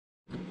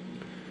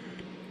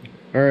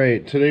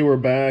Alright, today we're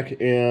back,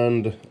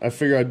 and I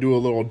figure I'd do a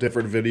little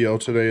different video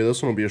today.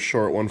 This one will be a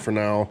short one for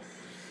now.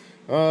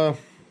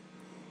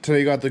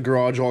 Today got the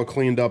garage all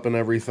cleaned up and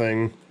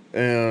everything,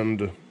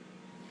 and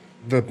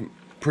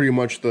pretty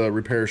much the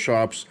repair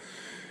shops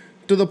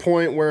to the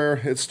point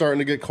where it's starting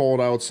to get cold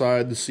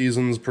outside. The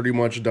season's pretty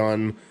much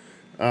done.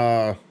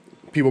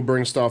 People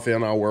bring stuff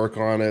in, I'll work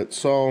on it.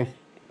 So,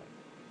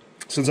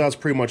 since that's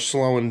pretty much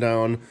slowing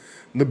down,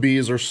 the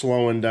bees are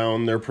slowing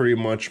down. They're pretty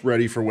much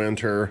ready for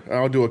winter.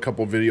 I'll do a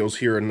couple videos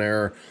here and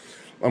there.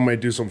 I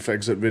might do some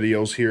fix-it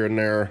videos here and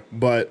there.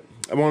 But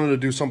I wanted to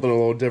do something a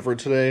little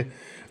different today.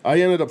 I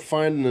ended up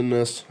finding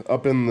this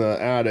up in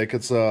the attic.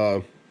 It's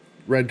a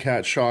Red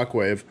Cat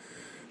Shockwave.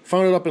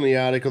 Found it up in the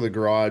attic of the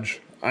garage.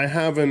 I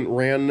haven't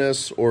ran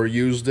this or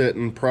used it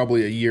in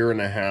probably a year and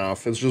a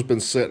half. It's just been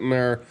sitting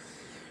there.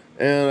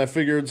 And I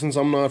figured since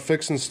I'm not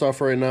fixing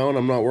stuff right now and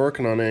I'm not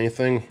working on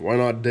anything, why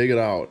not dig it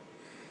out?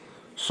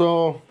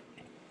 So,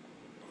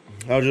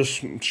 I'll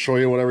just show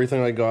you what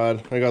everything I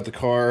got. I got the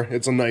car.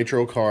 It's a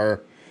Nitro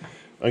car.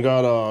 I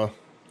got a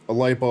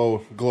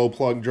LiPo glow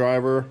plug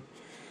driver.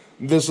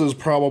 This is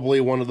probably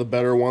one of the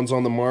better ones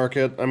on the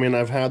market. I mean,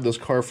 I've had this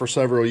car for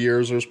several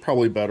years. There's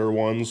probably better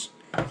ones.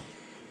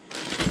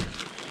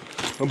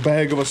 A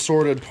bag of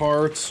assorted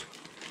parts.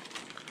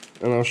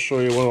 And I'll show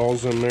you what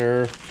all's in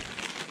there.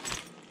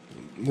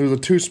 There's a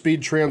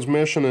 2-speed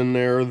transmission in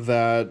there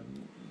that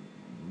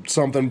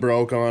something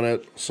broke on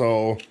it,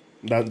 so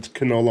that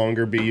can no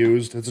longer be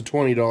used. It's a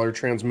 $20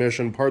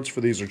 transmission. Parts for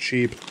these are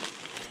cheap.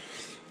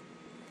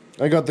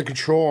 I got the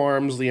control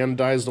arms, the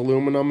anodized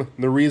aluminum.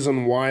 The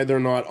reason why they're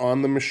not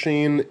on the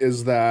machine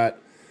is that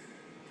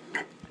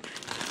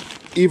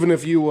even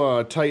if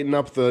you tighten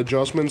up the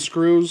adjustment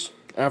screws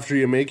after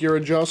you make your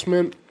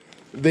adjustment,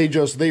 they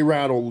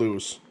rattle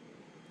loose.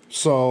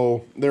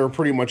 So they're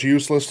pretty much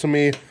useless to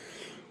me.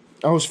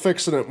 I was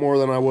fixing it more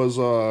than I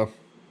was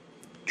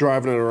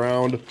driving it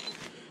around.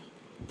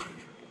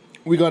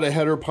 We got a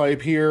header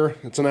pipe here.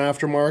 It's an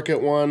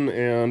aftermarket one,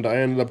 and I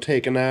ended up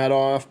taking that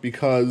off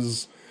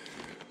because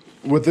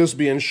with this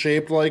being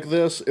shaped like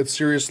this, it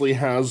seriously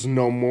has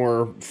no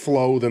more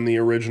flow than the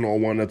original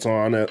one that's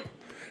on it.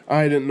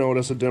 I didn't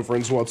notice a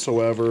difference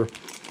whatsoever.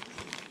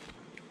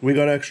 We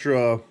got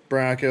extra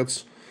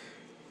brackets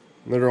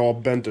that are all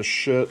bent to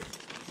shit.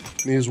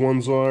 These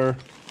ones are.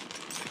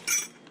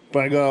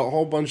 But I got a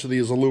whole bunch of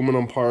these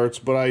aluminum parts,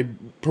 but I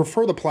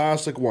prefer the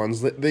plastic ones.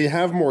 They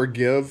have more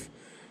give.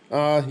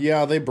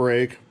 Yeah, they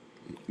break.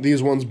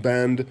 These ones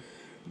bend.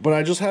 But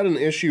I just had an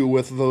issue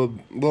with the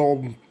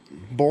little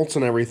bolts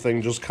and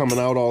everything just coming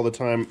out all the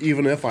time,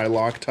 even if I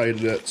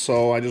Loctited it.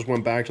 So I just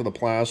went back to the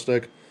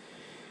plastic.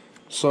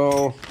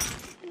 So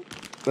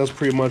that's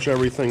pretty much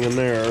everything in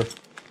there.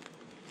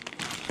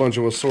 Bunch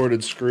of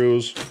assorted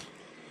screws.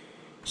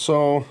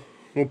 So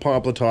we'll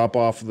pop the top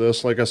off of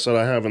this. Like I said,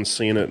 I haven't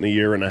seen it in a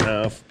year and a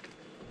half.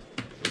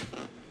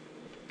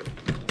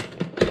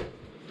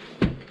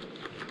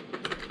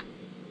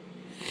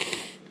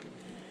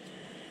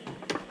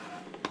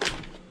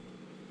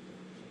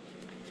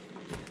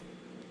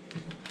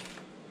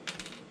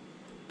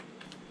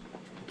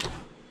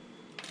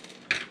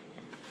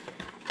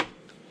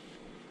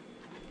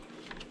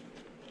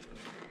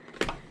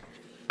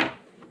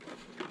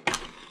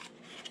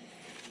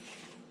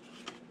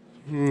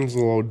 It's a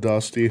little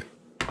dusty.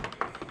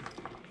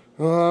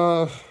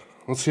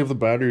 Let's see if the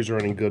batteries are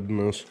any good in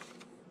this.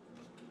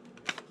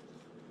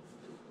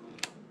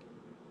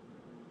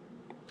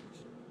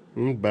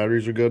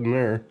 Batteries are good in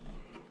there.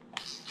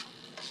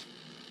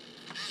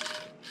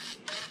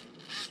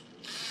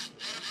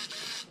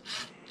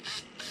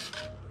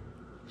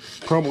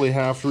 Probably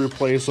have to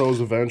replace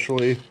those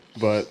eventually,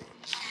 but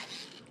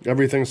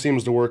everything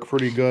seems to work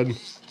pretty good.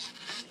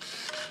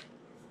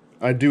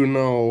 I do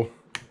know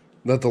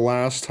that the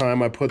last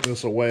time I put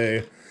this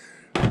away,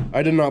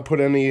 I did not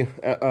put any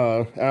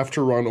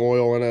after-run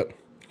oil in it,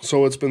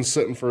 so it's been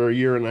sitting for a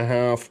year and a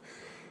half,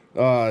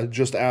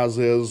 just as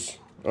is.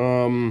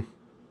 Some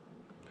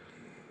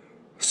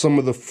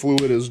of the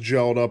fluid is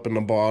gelled up in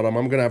the bottom.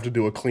 I'm gonna have to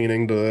do a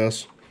cleaning to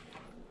this.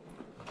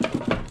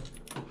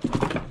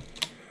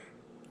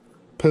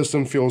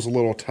 Piston feels a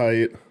little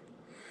tight,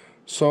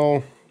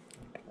 so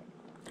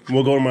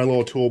we'll go to my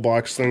little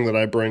toolbox thing that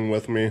I bring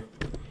with me.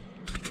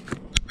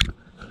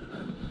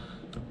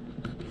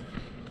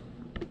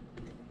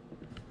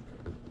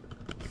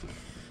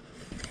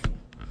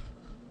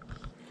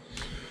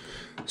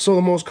 So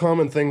the most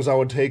common things I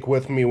would take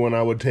with me when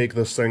I would take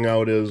this thing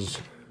out is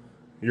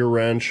your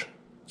wrench.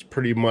 It's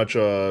pretty much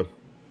a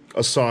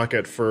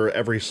socket for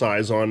every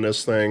size on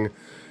this thing.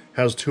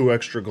 Has 2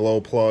 extra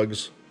glow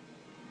plugs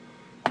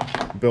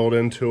built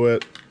into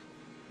it.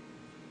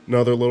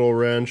 Another little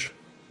wrench.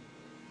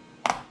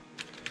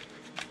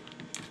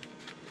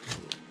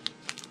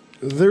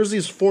 There's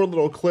these 4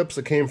 little clips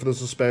that came for the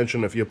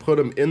suspension. If you put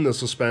them in the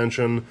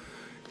suspension,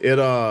 it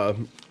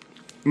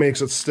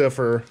makes it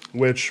stiffer,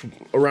 which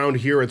around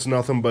here it's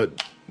nothing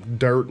but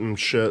dirt and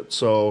shit,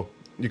 so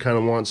you kind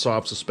of want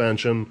soft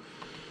suspension.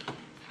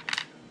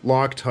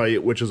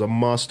 Loctite, which is a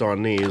must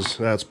on these.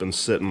 That's been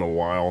sitting a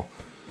while.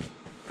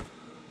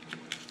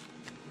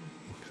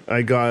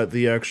 I got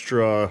the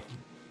extra,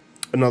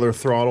 another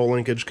throttle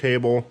linkage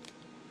cable.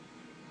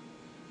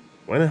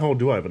 Why the hell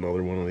do I have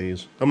another one of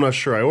these? I'm not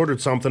sure. I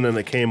ordered something and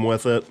it came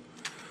with it.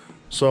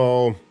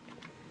 So,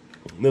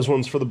 this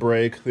one's for the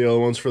brake, the other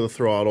one's for the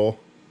throttle.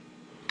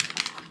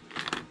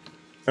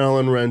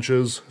 Allen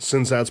wrenches,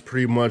 since that's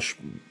pretty much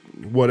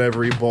what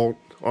every bolt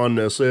on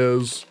this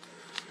is.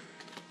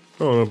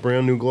 Oh, a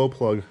brand new glow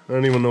plug. I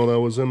didn't even know that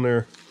was in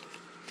there.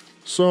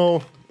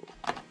 So,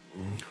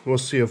 we'll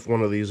see if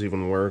one of these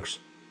even works.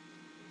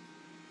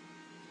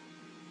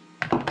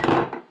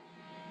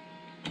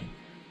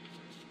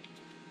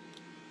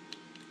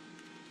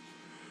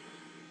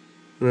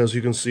 And as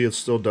you can see, it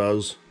still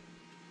does.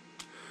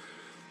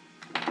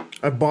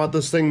 I bought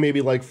this thing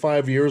maybe like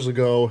 5 years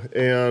ago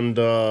and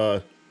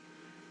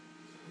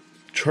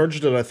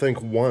charged it I think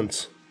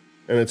once.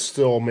 And it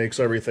still makes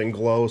everything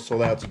glow, so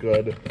that's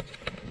good.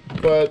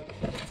 But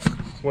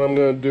what I'm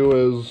going to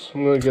do is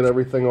I'm going to get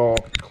everything all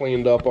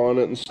cleaned up on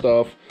it and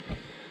stuff.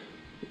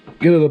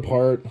 Get it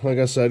apart, like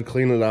I said,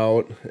 clean it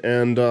out.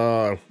 And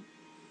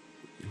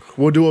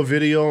we'll do a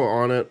video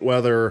on it,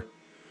 whether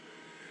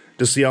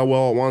to see how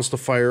well it wants to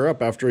fire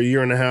up after a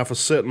year and a half of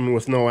sitting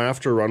with no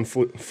after run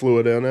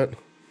fluid in it.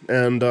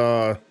 And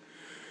I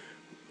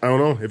don't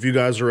know, if you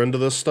guys are into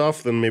this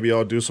stuff, then maybe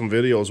I'll do some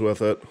videos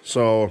with it.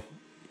 So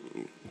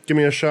give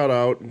me a shout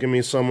out, give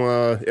me some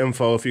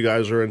info if you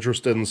guys are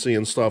interested in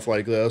seeing stuff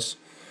like this.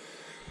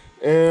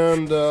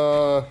 And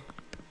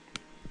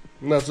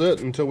that's it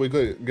until we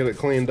get it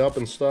cleaned up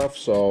and stuff.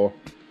 So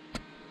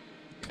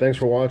thanks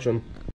for watching.